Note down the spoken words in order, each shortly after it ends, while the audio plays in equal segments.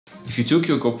If you took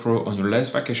your GoPro on your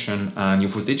last vacation and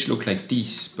your footage look like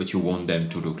this, but you want them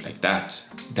to look like that,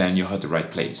 then you're at the right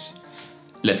place.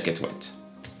 Let's get wet.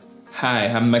 Hi,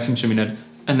 I'm Maxime Cheminade,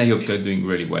 and I hope you're doing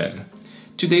really well.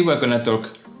 Today we're gonna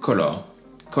talk color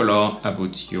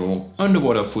about your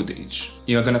underwater footage.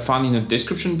 You're gonna find in the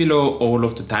description below all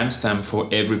of the timestamp for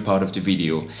every part of the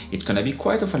video. It's gonna be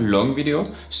quite of a long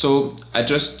video, so I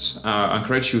just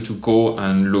encourage you to go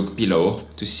and look below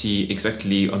to see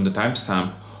exactly on the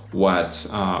timestamp what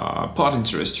part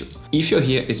interests you. If you're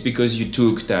here, it's because you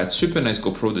took that super nice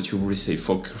GoPro that you received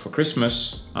for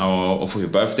Christmas or for your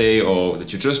birthday, or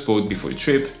that you just bought before your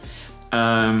trip.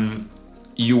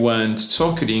 You went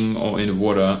snorkeling or in the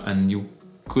water and you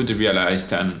could realize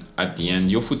that at the end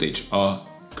your footage are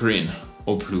green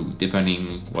or blue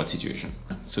depending what situation.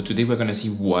 So today we're gonna see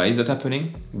why is that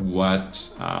happening,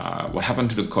 what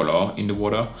happened to the color in the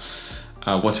water,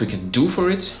 what we can do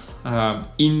for it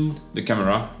in the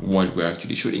camera while we're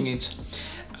actually shooting it,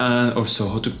 and also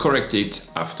how to correct it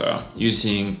after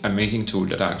using amazing tools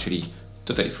that are actually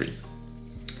totally free.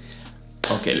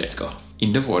 Okay, let's go.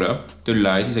 In the water, the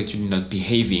light is actually not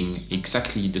behaving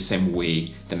exactly the same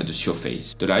way than at the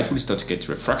surface. The light will start to get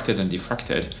refracted and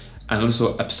diffracted and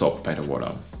also absorbed by the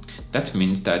water. That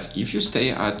means that if you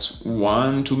stay at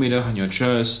 1-2 meters and you're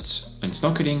just in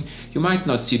snorkeling, you might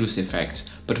not see this effect.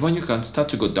 But when you can start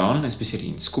to go down, especially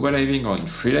in scuba diving or in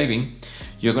free diving,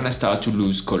 you're gonna start to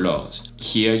lose colors.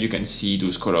 Here you can see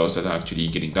those colors that are actually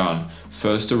getting down.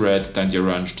 First the red, then the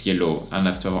orange, the yellow, and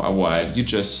after a while you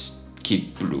just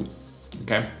keep blue.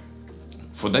 Okay,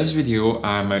 for this video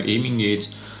I'm aiming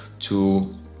it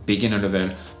to beginner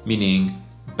level, meaning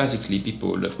basically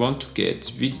people that want to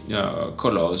get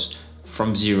colors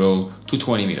from 0 to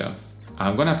 20 meters.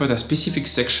 I'm gonna put a specific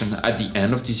section at the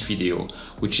end of this video,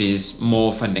 which is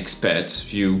more of an expert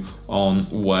view on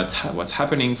what's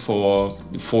happening for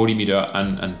 40 meters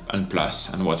and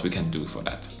plus, and what we can do for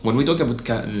that. When we talk about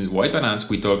white balance,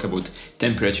 we talk about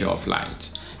temperature of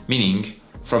light, meaning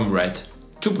from red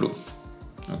to blue.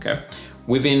 Okay,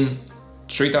 within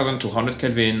 3200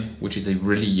 Kelvin, which is a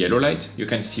really yellow light, you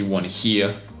can see one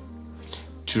here,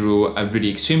 to a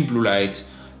really extreme blue light,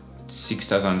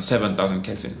 6000, 7000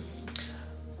 Kelvin.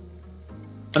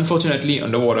 Unfortunately,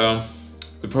 underwater,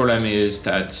 the problem is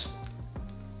that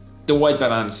the white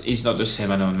balance is not the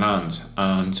same as on land,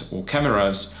 and our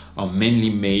cameras are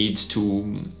mainly made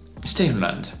to stay on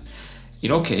land.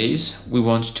 In our case, we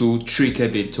want to trick a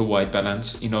bit the white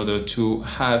balance in order to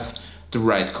have the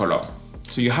right color.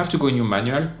 So you have to go in your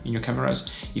manual in your cameras.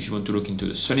 If you want to look into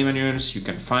the Sony manuals, you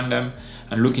can find them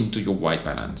and look into your white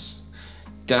balance.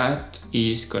 That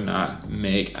is gonna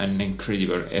make an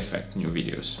incredible effect in your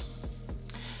videos.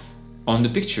 On the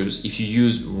pictures, if you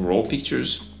use raw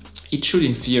pictures, it should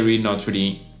in theory not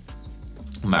really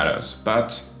matters,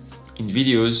 but in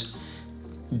videos,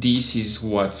 this is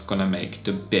what's gonna make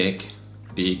the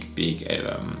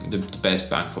the best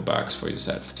bang for bucks for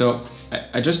yourself. So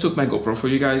I just took my GoPro for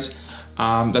you guys.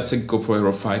 That's a GoPro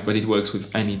Hero 5, but it works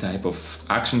with any type of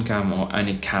action cam or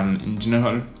any cam in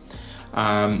general.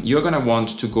 You're gonna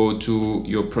want to go to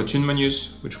your Pro Tune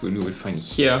menus, which you will find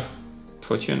here,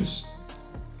 Pro Tunes.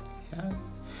 Yeah.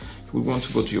 We want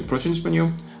to go to your Pro Tunes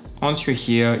menu. Once you're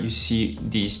here, you see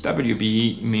this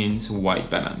WB means white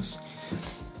balance.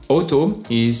 Auto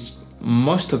is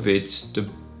most of it the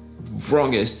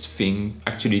wrongest thing,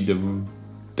 actually the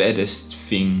baddest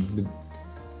thing, the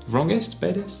wrongest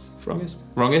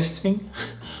thing?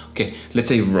 Okay, let's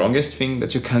say wrongest thing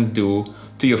that you can do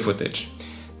to your footage,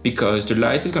 because the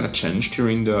light is gonna change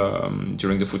during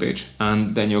the footage,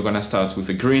 and then you're gonna start with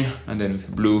a green, and then with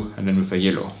a blue, and then with a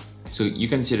yellow. So you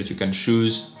can see that you can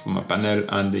choose from a panel,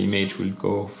 and the image will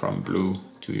go from blue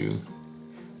to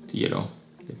yellow,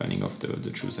 depending on the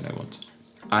choose that I want.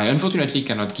 I unfortunately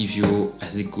cannot give you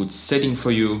a good setting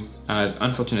for you, as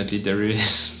unfortunately there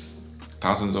is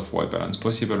thousands of white balance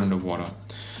possible underwater.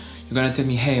 You're gonna tell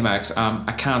me, hey Max,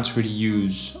 I can't really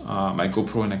use my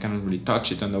GoPro and I cannot really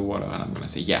touch it underwater, and I'm gonna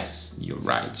say, yes, you're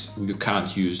right. You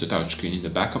can't use the touchscreen in the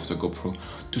back of the GoPro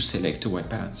to select the white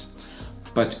balance.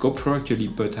 But GoPro actually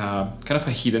put a kind of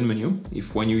a hidden menu.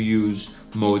 If when you use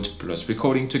mode plus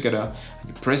recording together and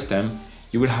you press them,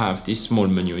 you will have this small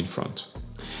menu in front.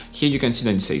 Here you can see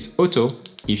that it says auto.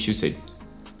 If you say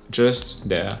just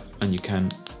there, and you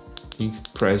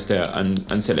press there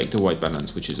and select the white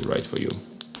balance, which is right for you.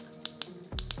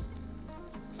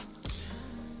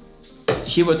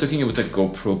 Here we're talking about a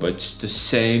GoPro, but the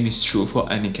same is true for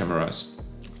any cameras.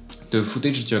 The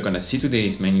footage that you're gonna see today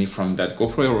is mainly from that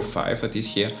GoPro Hero 5 that is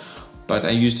here, but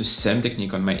I use the same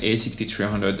technique on my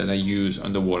A6300 that I use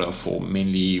underwater for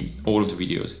mainly all of the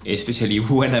videos, especially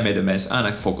when I made a mess and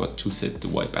I forgot to set the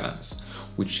white balance,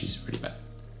 which is really bad.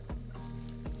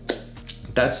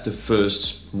 That's the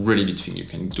first really big thing you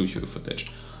can do to your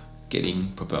footage, getting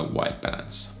proper white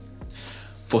balance.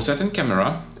 For certain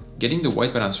camera, getting the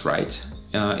white balance right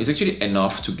is actually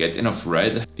enough to get enough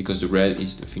red, because the red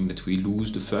is the thing that we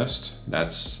lose the first.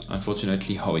 That's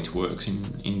unfortunately how it works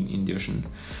in the ocean.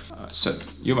 So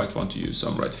you might want to use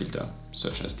some red filter,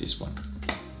 such as this one.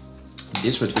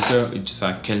 This red filter, it's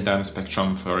a Keldan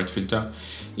spectrum for red filter,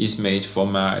 is made for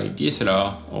my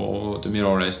DSLR or the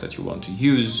mirrorless that you want to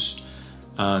use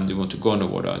and you want to go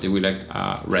underwater. They will like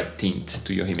a red tint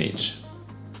to your image.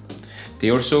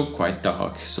 They're also quite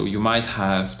dark, so you might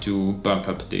have to bump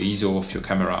up the ISO of your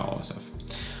camera or stuff.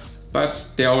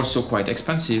 But they're also quite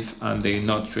expensive and they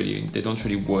don't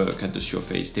really work at the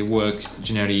surface. They work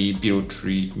generally below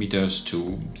 3 meters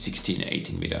to 16,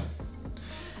 18 meters.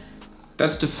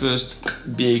 That's the first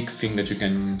big thing that you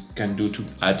can do to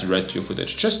add red to your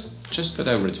footage. Just put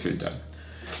a red filter.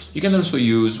 You can also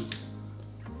use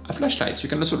a flashlight. You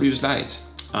can also use light.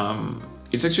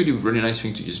 It's actually a really nice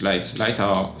thing to use light. Light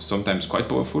are sometimes quite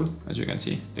powerful, as you can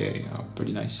see. They are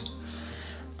pretty nice.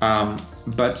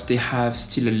 But they have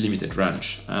still a limited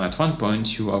range. And at one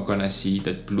point, you are gonna see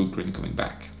that blue-green coming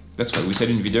back. That's why we said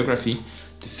in videography,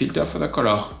 the filter for the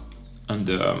color and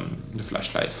the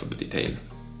flashlight for the detail.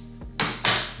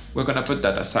 We're gonna put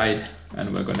that aside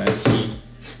and we're gonna see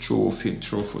true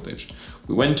footage.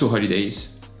 We went to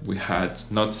holidays, we had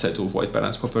not set our white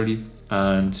balance properly,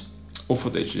 and our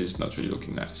footage is not really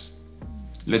looking nice.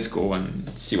 Let's go and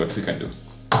see what we can do.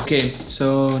 Okay,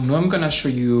 so now I'm gonna show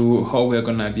you how we're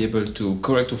gonna be able to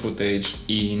correct our footage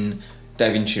in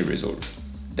DaVinci Resolve.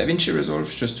 DaVinci Resolve,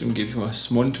 just to give you a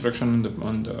small introduction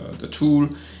on the tool,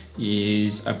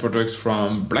 is a product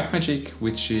from Blackmagic,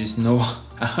 which is now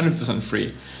 100%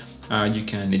 free. You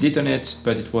can edit on it,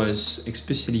 but it was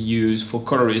especially used for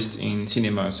colorists in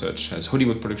cinema, such as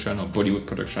Hollywood production or Bollywood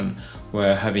production,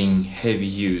 where having heavy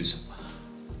use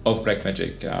of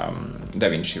Blackmagic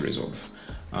DaVinci Resolve.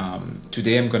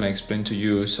 Today I'm going to explain to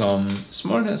you some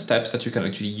small steps that you can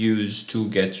actually use to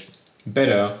get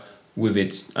better with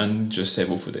it and just save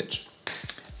your footage.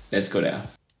 Let's go there.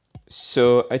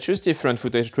 So I chose different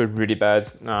footage that were really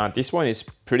bad. This one is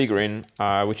pretty green,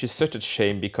 which is such a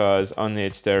shame because on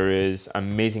it there is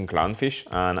amazing clownfish,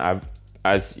 and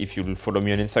as if you follow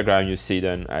me on Instagram, you see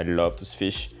then I love those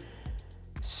fish.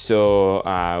 So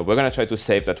we're gonna try to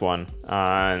save that one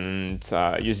and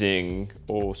using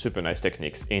super nice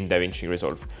techniques in DaVinci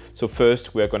Resolve. So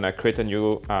first we're gonna create a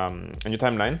new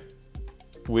timeline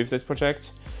with that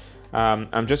project.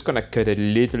 I'm just gonna cut a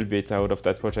little bit out of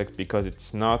that project because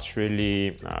it's not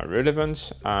really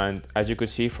relevant, and as you could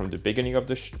see from the beginning of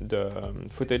the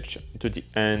footage to the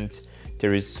end,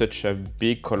 there is such a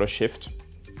big color shift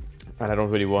and I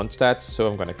don't really want that, so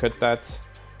I'm gonna cut that.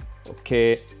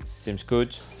 Okay, seems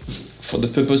good. For the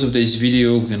purpose of this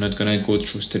video, we're not gonna go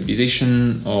through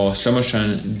stabilization or slow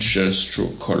motion, just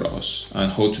through colors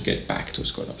and how to get back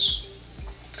those colors.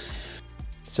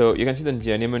 So you can see that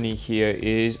the anemone here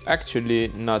is actually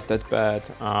not that bad.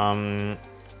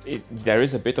 There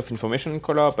is a bit of information in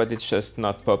color, but it's just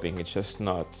not popping, it's just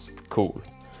not cool.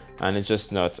 And it's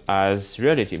just not as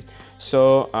reality.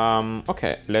 So,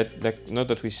 okay, now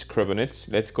that we scrub on it,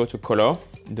 let's go to color,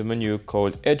 the menu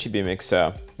called RGB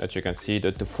Mixer, that you can see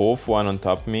the fourth one on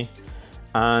top of me.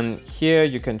 And here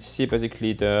you can see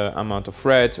basically the amount of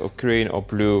red or green or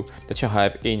blue that you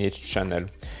have in each channel.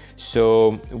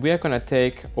 So we are gonna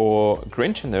take our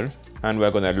green channel and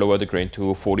we're gonna lower the grain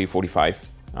to 40, 45.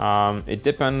 It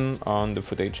depends on the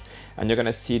footage, and you're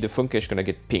gonna see the funke is gonna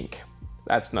get pink.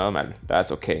 That's normal,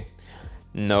 that's okay.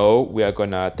 Now we are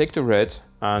gonna take the red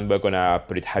and we're gonna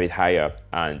have it higher,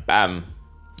 and bam!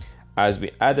 As we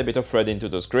add a bit of red into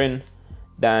those green,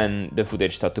 then the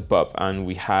footage starts to pop and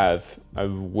we have a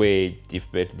way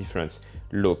difference.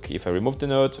 Look, if I remove the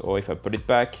node or if I put it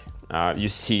back, you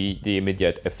see the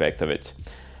immediate effect of it.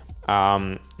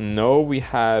 Now we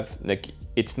have, like,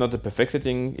 it's not the perfect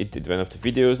setting, it depends on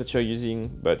the videos that you're using,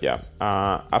 but yeah.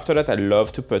 After that, I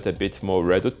love to put a bit more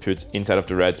red output inside of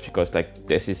the reds because like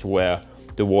this is where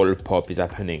the wall pop is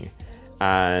happening.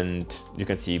 And you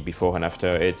can see before and after,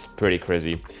 it's pretty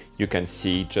crazy. You can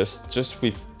see just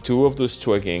with two of those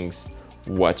twiggings,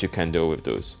 what you can do with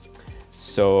those.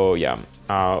 So yeah,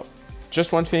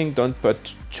 just one thing, don't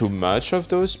put too much of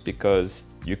those because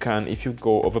you can, if you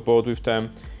go overboard with them,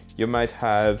 you might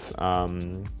have,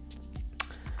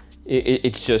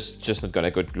 it's just not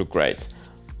gonna look great.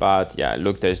 But yeah,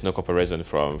 look, there is no comparison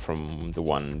from the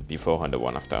one before and the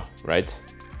one after, right?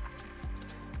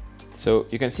 So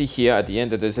you can see here at the end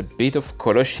that there's a bit of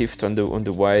color shift on the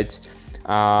white.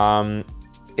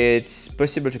 It's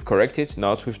possible to correct it,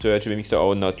 not with the RGB mixer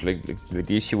or not like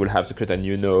this. You will have to create a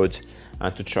new node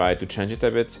and to try to change it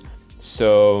a bit.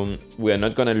 So we are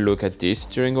not gonna look at this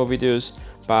during our videos,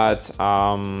 but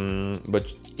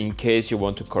in case you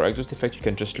want to correct those effects, you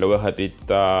can just lower a bit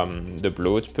the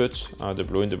blue output, the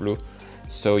blue in the blue,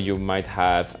 so you might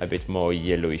have a bit more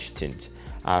yellowish tint.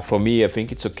 For me, I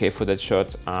think it's okay for that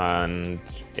shot and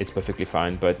it's perfectly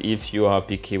fine, but if you are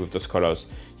picky with those colors,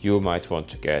 you might want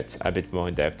to get a bit more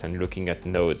in depth and looking at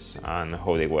nodes and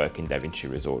how they work in DaVinci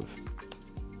Resolve.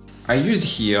 I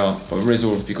use here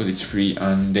Resolve because it's free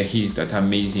and there is that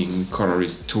amazing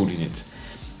colorist tool in it.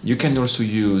 You can also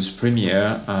use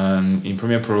Premiere, and in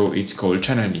Premiere Pro it's called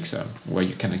Channel Mixer, where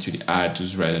you can actually add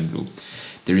those red and blue.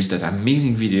 There is that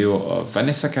amazing video of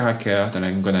Vanessa Caraker that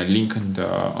I'm gonna link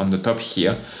on the top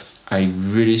here. I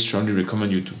really strongly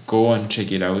recommend you to go and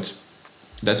check it out.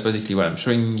 That's basically what I'm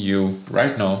showing you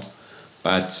right now,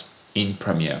 but in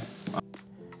Premiere.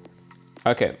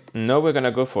 Okay, now we're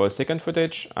gonna go for a second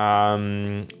footage,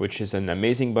 which is an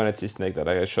amazing bonnet snake that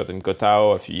I shot in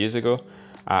GOPRO a few years ago.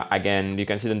 Again, you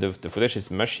can see that the footage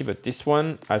is mushy, but this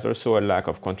one has also a lack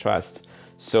of contrast.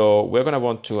 So we're gonna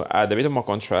want to add a bit more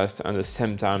contrast at the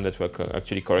same time that we're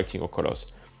actually correcting our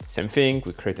colors. Same thing,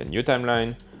 we create a new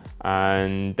timeline,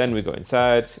 and then we go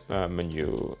inside,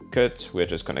 menu cut. We're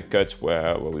just gonna cut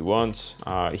where we want.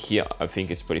 Here, I think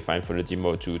it's pretty fine for the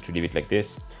demo to leave it like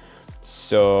this.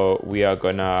 So we are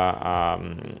gonna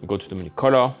go to the menu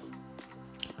color,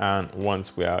 and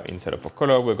once we are inside of our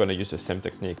color, we're gonna use the same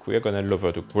technique. We are gonna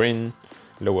lower the green,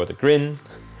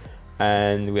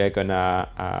 and we are gonna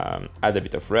add a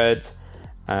bit of red,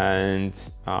 and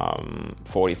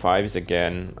 45 is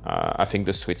again, I think,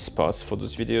 the sweet spot for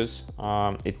those videos.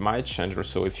 It might change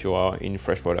also if you are in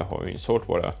freshwater or in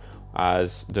saltwater,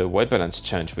 as the white balance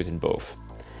change within both.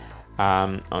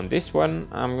 On this one,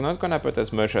 I'm not gonna put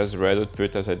as much as red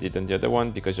output as I did on the other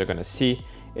one, because you're gonna see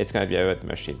it's gonna be a bit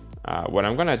mushy. What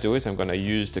I'm gonna do is I'm gonna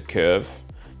use the curve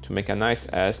to make a nice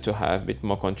S to have a bit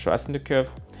more contrast in the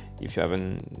curve. If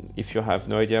you have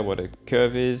no idea what a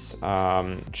curve is,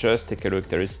 just take a look.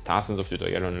 There is thousands of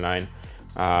tutorials online.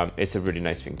 It's a really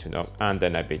nice thing to know. And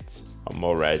then a bit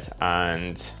more red,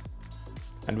 and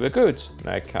we're good.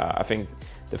 Like I think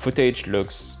the footage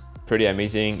looks pretty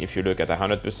amazing. If you look at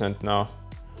 100% now,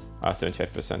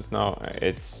 75% now,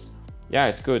 it's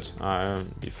good.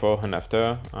 Before and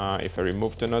after. If I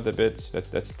remove the node a bit,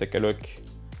 let's take a look.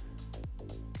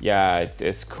 Yeah,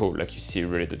 it's cool. Like you see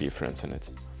really the difference in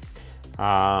it.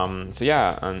 So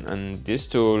yeah, and this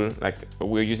tool, like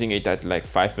we're using it at like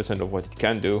 5% of what it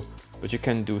can do, but you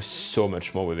can do so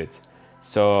much more with it.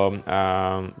 So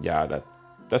yeah,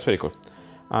 that's pretty cool.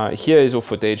 Here is our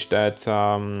footage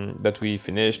that we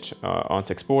finished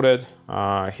once exported.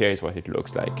 Here is what it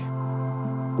looks like.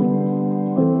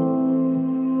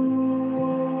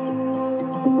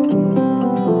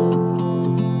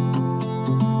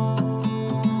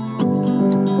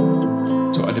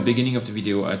 So at the beginning of the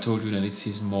video, I told you that this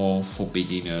is more for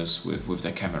beginners with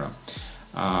the camera.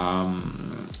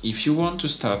 If you want to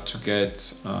start to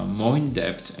get more in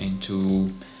depth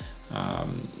into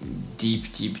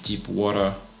deep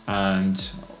water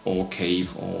or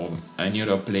cave or any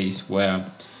other place where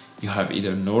you have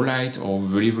either no light or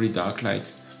really really dark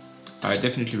light, I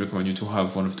definitely recommend you to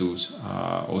have one of those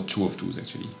or two of those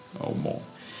actually, or more.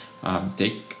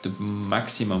 Take the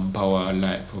maximum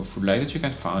powerful light that you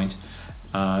can find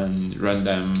and run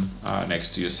them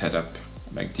next to your setup.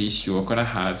 Like this, you are gonna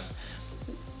have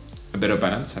a better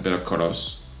balance, a better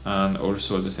colors, and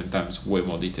also at the same time it's way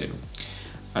more detail.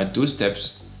 At those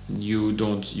steps, you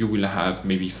will have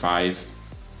maybe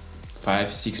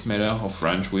 5-6 meter of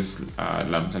range with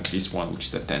lamp like this one, which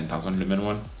is a 10,000 lumen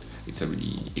one. It's a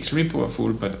really extremely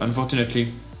powerful, but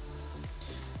unfortunately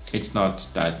it's not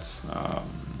that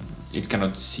it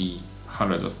cannot see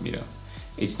hundreds of meters.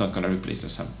 It's not gonna replace the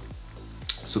sun.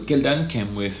 So Keldan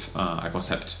came with a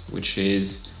concept, which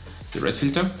is the red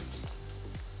filter.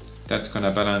 That's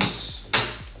gonna balance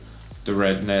the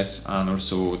redness and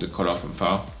also the color from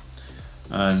far.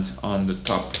 And on the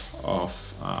top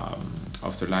of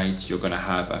the light, you're gonna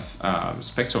have a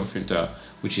spectrum filter,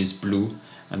 which is blue,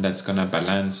 and that's gonna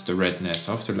balance the redness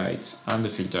of the light and the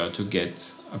filter to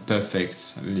get a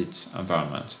perfect lit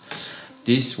environment.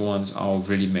 These ones are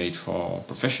really made for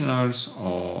professionals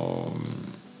or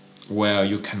where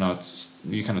you cannot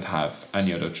have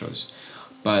any other choice.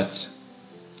 But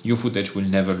your footage will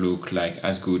never look like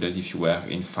as good as if you were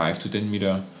in 5 to 10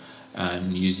 meter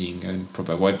and using a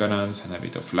proper white balance and a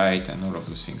bit of light and all of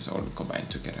those things all combined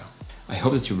together. I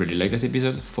hope that you really like that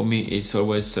episode. For me, it's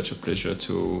always such a pleasure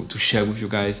to share with you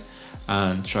guys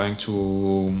and trying to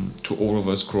all of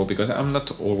us grow, because I'm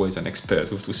not always an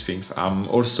expert with those things. I'm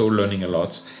also learning a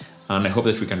lot, and I hope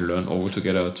that we can learn all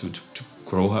together to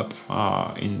grow up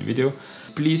in video.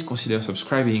 Please consider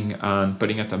subscribing and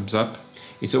putting a thumbs up.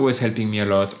 It's always helping me a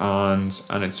lot, and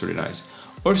it's really nice.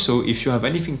 Also, if you have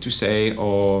anything to say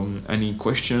or any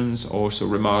questions or also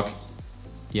remark,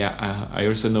 yeah, I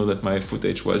also know that my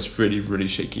footage was really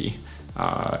shaky.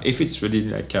 If it's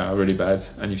really really bad,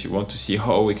 and if you want to see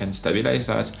how we can stabilize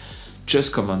that,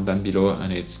 just comment down below,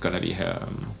 and it's gonna be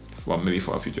maybe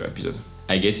for a future episode.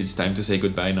 I guess it's time to say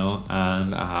goodbye now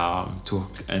and to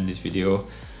end this video.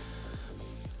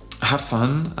 Have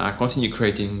fun, continue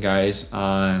creating, guys,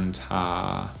 and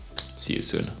see you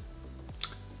soon.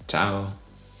 Ciao.